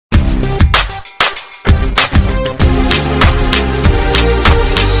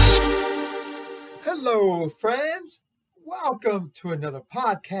Hello, friends. Welcome to another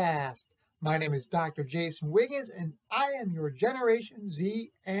podcast. My name is Dr. Jason Wiggins, and I am your Generation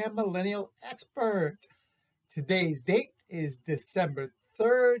Z and Millennial expert. Today's date is December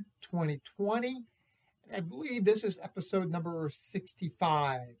 3rd, 2020. And I believe this is episode number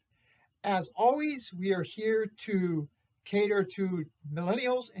 65. As always, we are here to cater to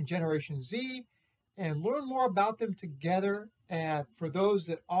Millennials and Generation Z and learn more about them together, and for those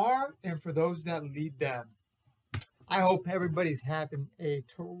that are and for those that lead them. I hope everybody's having a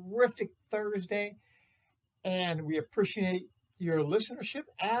terrific Thursday, and we appreciate your listenership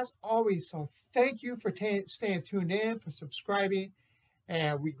as always. So thank you for staying tuned in, for subscribing,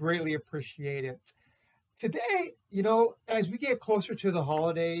 and we greatly appreciate it. Today, as we get closer to the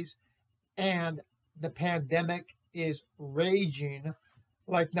holidays and the pandemic is raging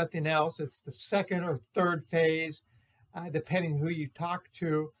like nothing else, it's the second or third phase, depending who you talk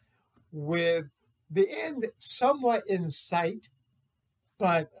to, with the end somewhat in sight.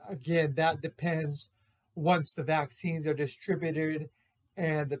 But again, that depends once the vaccines are distributed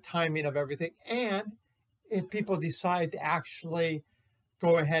and the timing of everything, and if people decide to actually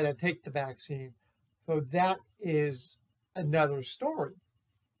go ahead and take the vaccine. So that is another story.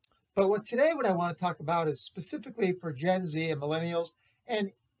 But what I want to talk about is specifically for Gen Z and Millennials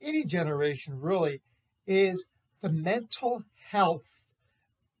and any generation really, is the mental health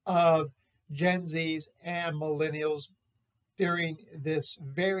of Gen Zs and Millennials during this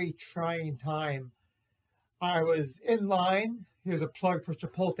very trying time. I was in line, here's a plug for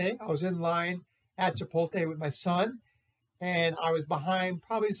Chipotle. I was in line at Chipotle with my son, and I was behind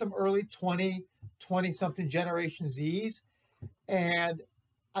probably some early 20-something Generation Zs. And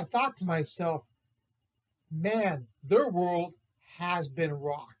I thought to myself, man, their world has been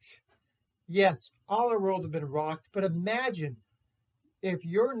rocked. Yes, all our worlds have been rocked, but imagine if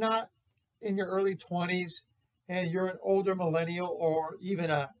you're not in your early 20s and you're an older millennial or even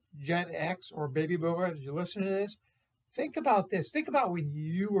a Gen X or baby boomer, as you listen to this, think about this. Think about when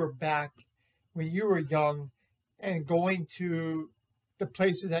you were young and going to the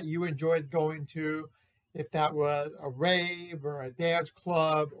places that you enjoyed going to, if that was a rave or a dance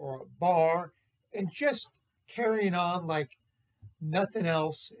club or a bar, and just carrying on like nothing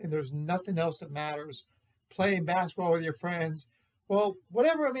else, and there's nothing else that matters, playing basketball with your friends. Well,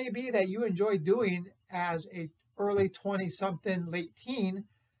 whatever it may be that you enjoy doing as a early 20-something, late teen,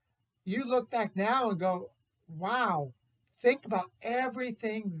 you look back now and go, wow, think about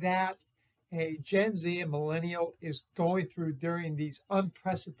everything that a Gen Z and millennial is going through during these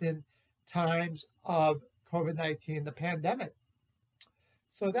unprecedented times of COVID-19, the pandemic.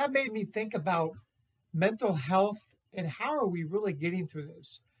 So that made me think about mental health and how are we really getting through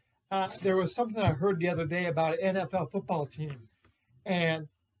this. There was something I heard the other day about an NFL football team, and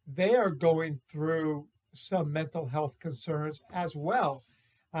they are going through some mental health concerns as well.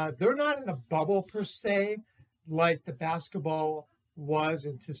 They're not in a bubble per se, like the basketball was,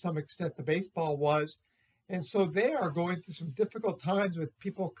 and to some extent the baseball was. And so they are going through some difficult times with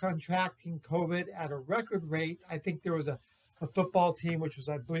people contracting COVID at a record rate. I think there was a football team, which was,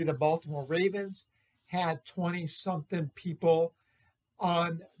 I believe, the Baltimore Ravens, had 20-something people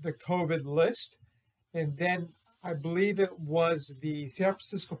on the COVID list. And then I believe it was the San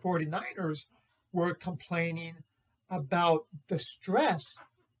Francisco 49ers were complaining about the stress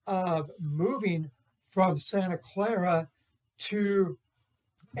of moving from Santa Clara to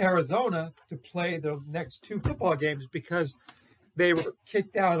Arizona to play the next two football games because they were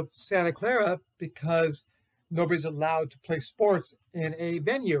kicked out of Santa Clara because nobody's allowed to play sports in a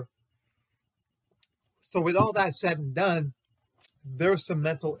venue. So with all that said and done, there's some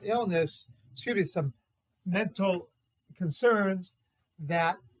mental concerns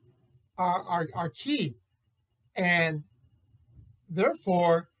that are key. And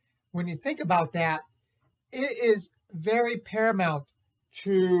therefore, when you think about that, it is very paramount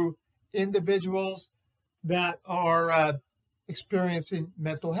to individuals that are experiencing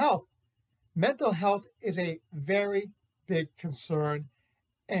mental health. Mental health is a very big concern,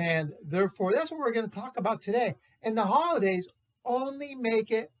 and therefore that's what we're going to talk about today. And the holidays only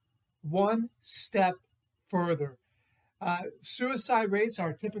make it one step further. Suicide rates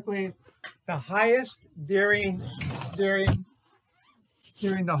are typically the highest during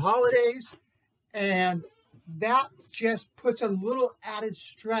the holidays, and that just puts a little added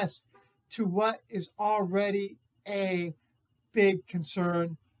stress to what is already a big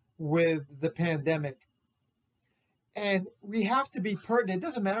concern with the pandemic. And we have to be pertinent. It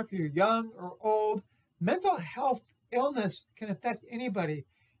doesn't matter if you're young or old. Mental health illness can affect anybody.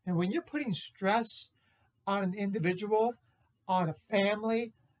 And when you're putting stress on an individual, on a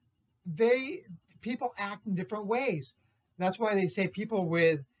family, people act in different ways. That's why they say people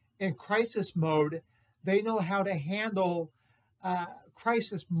in crisis mode, they know how to handle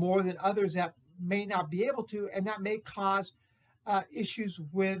crisis more than others that may not be able to, and that may cause issues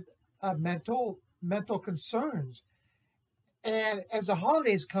with mental concerns. And as the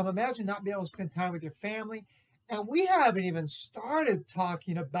holidays come, imagine not being able to spend time with your family. And we haven't even started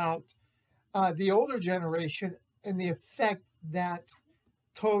talking about the older generation and the effect that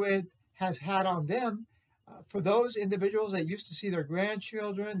COVID has had on them. For those individuals that used to see their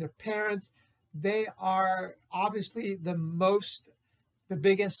grandchildren, their parents, they are obviously the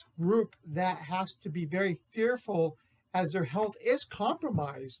biggest group that has to be very fearful as their health is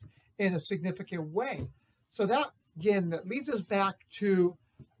compromised in a significant way. So that, again, that leads us back to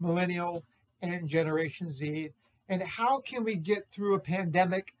Millennial and Generation Z, and how can we get through a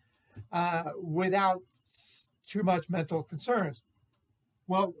pandemic without too much mental concerns?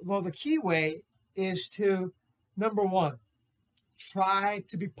 Well, the key way is to, number one, try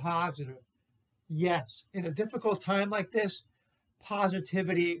to be positive. Yes, in a difficult time like this,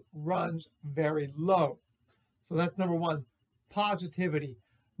 positivity runs very low. So that's number one, positivity.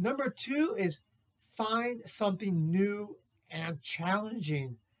 Number two is find something new and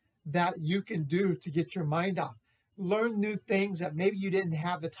challenging that you can do to get your mind off. Learn new things that maybe you didn't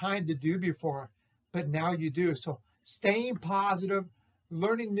have the time to do before, but now you do. So staying positive,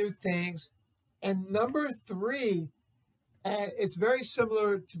 learning new things. And number three, it's very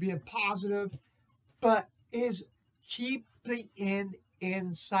similar to being positive, but is keep the end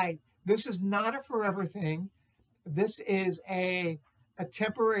in sight. This is not a forever thing. This is a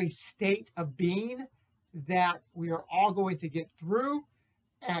temporary state of being that we are all going to get through.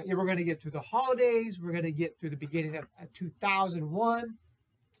 We're going to get through the holidays. We're going to get through the beginning of 2001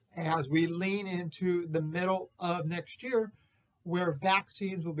 as we lean into the middle of next year, where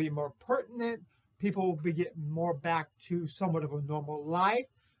vaccines will be more pertinent. People will be getting more back to somewhat of a normal life.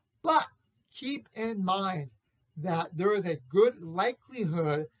 But keep in mind that there is a good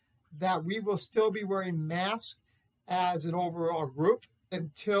likelihood that we will still be wearing masks as an overall group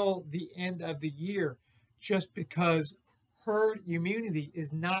until the end of the year, just because herd immunity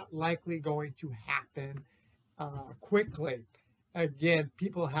is not likely going to happen quickly. Again,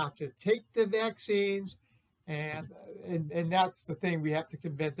 people have to take the vaccines, and that's the thing. We have to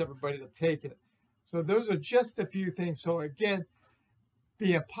convince everybody to take it. So those are just a few things. So again,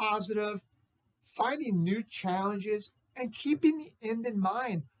 being positive, finding new challenges, and keeping the end in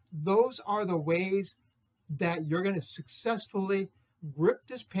mind. Those are the ways that you're going to successfully grip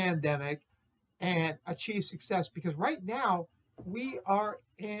this pandemic and achieve success. Because right now we are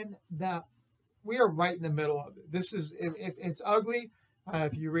right in the middle of it. It's ugly.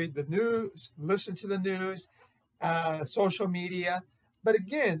 If you read the news, listen to the news, social media. But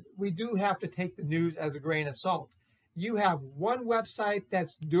again, we do have to take the news as a grain of salt. You have one website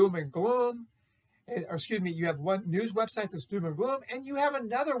that's doom and gloom. You have one news website that's doom and gloom, and you have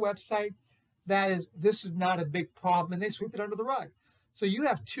another website that is, this is not a big problem, and they sweep it under the rug. So you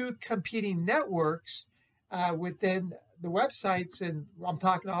have two competing networks within the websites, and I'm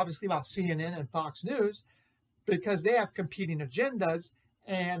talking obviously about CNN and Fox News, because they have competing agendas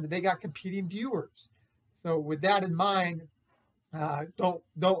and they got competing viewers. So with that in mind, don't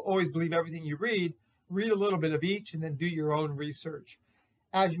always believe everything you read. Read a little bit of each and then do your own research.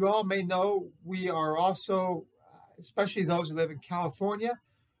 As you all may know, we are also, especially those who live in California,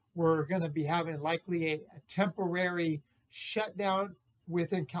 we're going to be having likely a temporary shutdown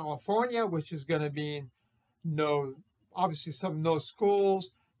within California, which is going to be no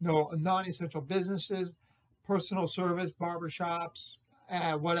schools, no non-essential businesses, personal service, barbershops,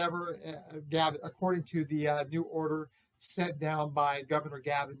 whatever, according to the new order sent down by Governor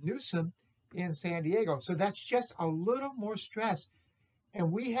Gavin Newsom in San Diego. So that's just a little more stress. And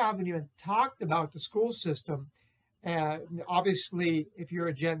we haven't even talked about the school system. Obviously, if you're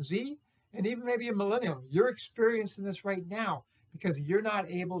a Gen Z and even maybe a millennial, you're experiencing this right now because you're not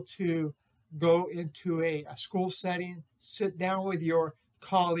able to go into a school setting, sit down with your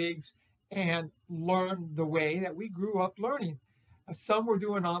colleagues, and learn the way that we grew up learning. Some were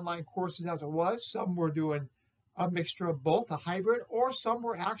doing online courses as it was. Some were doing a mixture of both, a hybrid, or some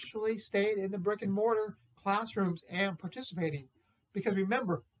were actually staying in the brick and mortar classrooms and participating. Because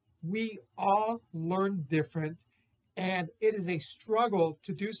remember, we all learn different, and it is a struggle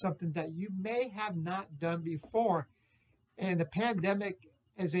to do something that you may have not done before. And the pandemic,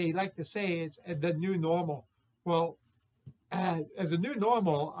 as they like to say, it's the new normal. Well, as a new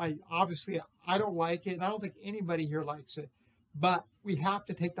normal, I don't like it, and I don't think anybody here likes it. But we have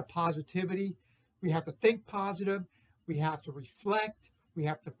to take the positivity. We have to think positive. We have to reflect. We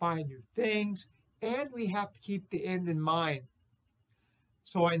have to find new things. and we have to keep the end in mind.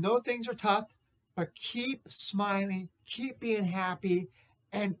 So I know things are tough, but keep smiling, keep being happy,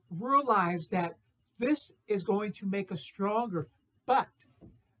 and realize that this is going to make us stronger. But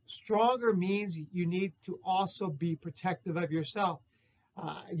stronger means you need to also be protective of yourself.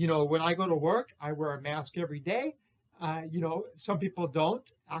 When I go to work, I wear a mask every day. Some people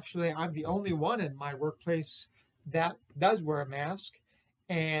don't. Actually, I'm the only one in my workplace that does wear a mask.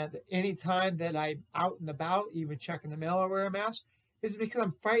 And anytime that I'm out and about, even checking the mail, I wear a mask. Is it because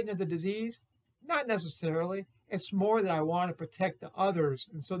I'm frightened of the disease? Not necessarily. It's more that I want to protect the others.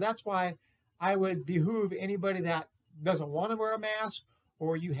 And so that's why I would behoove anybody that doesn't want to wear a mask,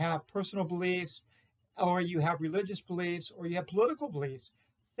 or you have personal beliefs, or you have religious beliefs, or you have political beliefs.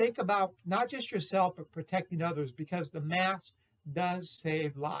 Think about not just yourself, but protecting others, because the mask does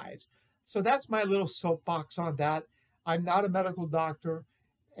save lives. So that's my little soapbox on that. I'm not a medical doctor,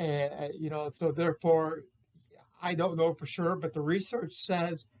 and so therefore I don't know for sure, but the research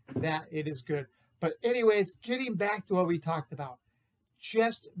says that it is good. But anyways, getting back to what we talked about,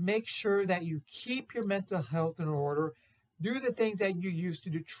 just make sure that you keep your mental health in order. Do the things that you used to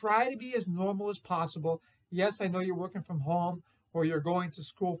do. Try to be as normal as possible. Yes, I know you're working from home, or you're going to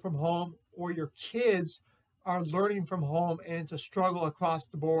school from home, or your kids are learning from home, and it's a struggle across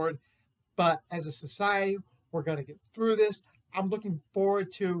the board. But as a society, we're going to get through this. I'm looking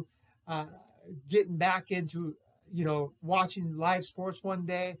forward to getting back into, watching live sports one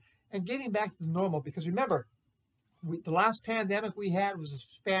day and getting back to the normal. Because remember, the last pandemic we had was the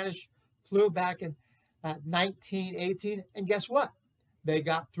Spanish flu back in 1918. And guess what? They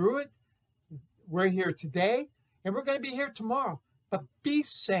got through it. We're here today, and we're going to be here tomorrow. But be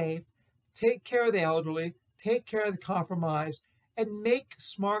safe, take care of the elderly, take care of the compromised, and make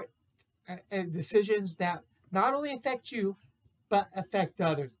smart decisions that not only affect you, but affect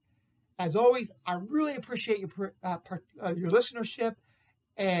others. As always, I really appreciate your listenership,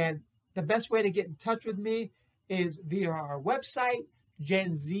 and the best way to get in touch with me is via our website,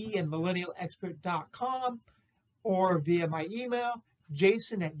 GenZandMillennialExpert.com, or via my email,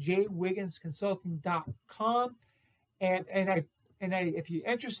 jason@jwigginsconsulting.com. And if you're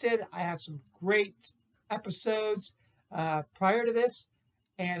interested, I have some great episodes prior to this,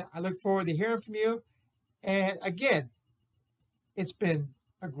 and I look forward to hearing from you. And again, it's been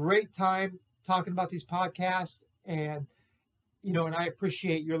a great time talking about these podcasts, and I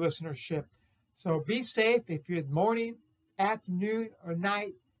appreciate your listenership. So be safe if you're morning, afternoon, or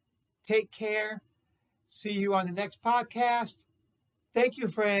night. Take care. See you on the next podcast. Thank you,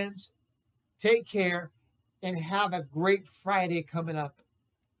 friends. Take care, and have a great Friday coming up.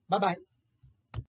 Bye-bye.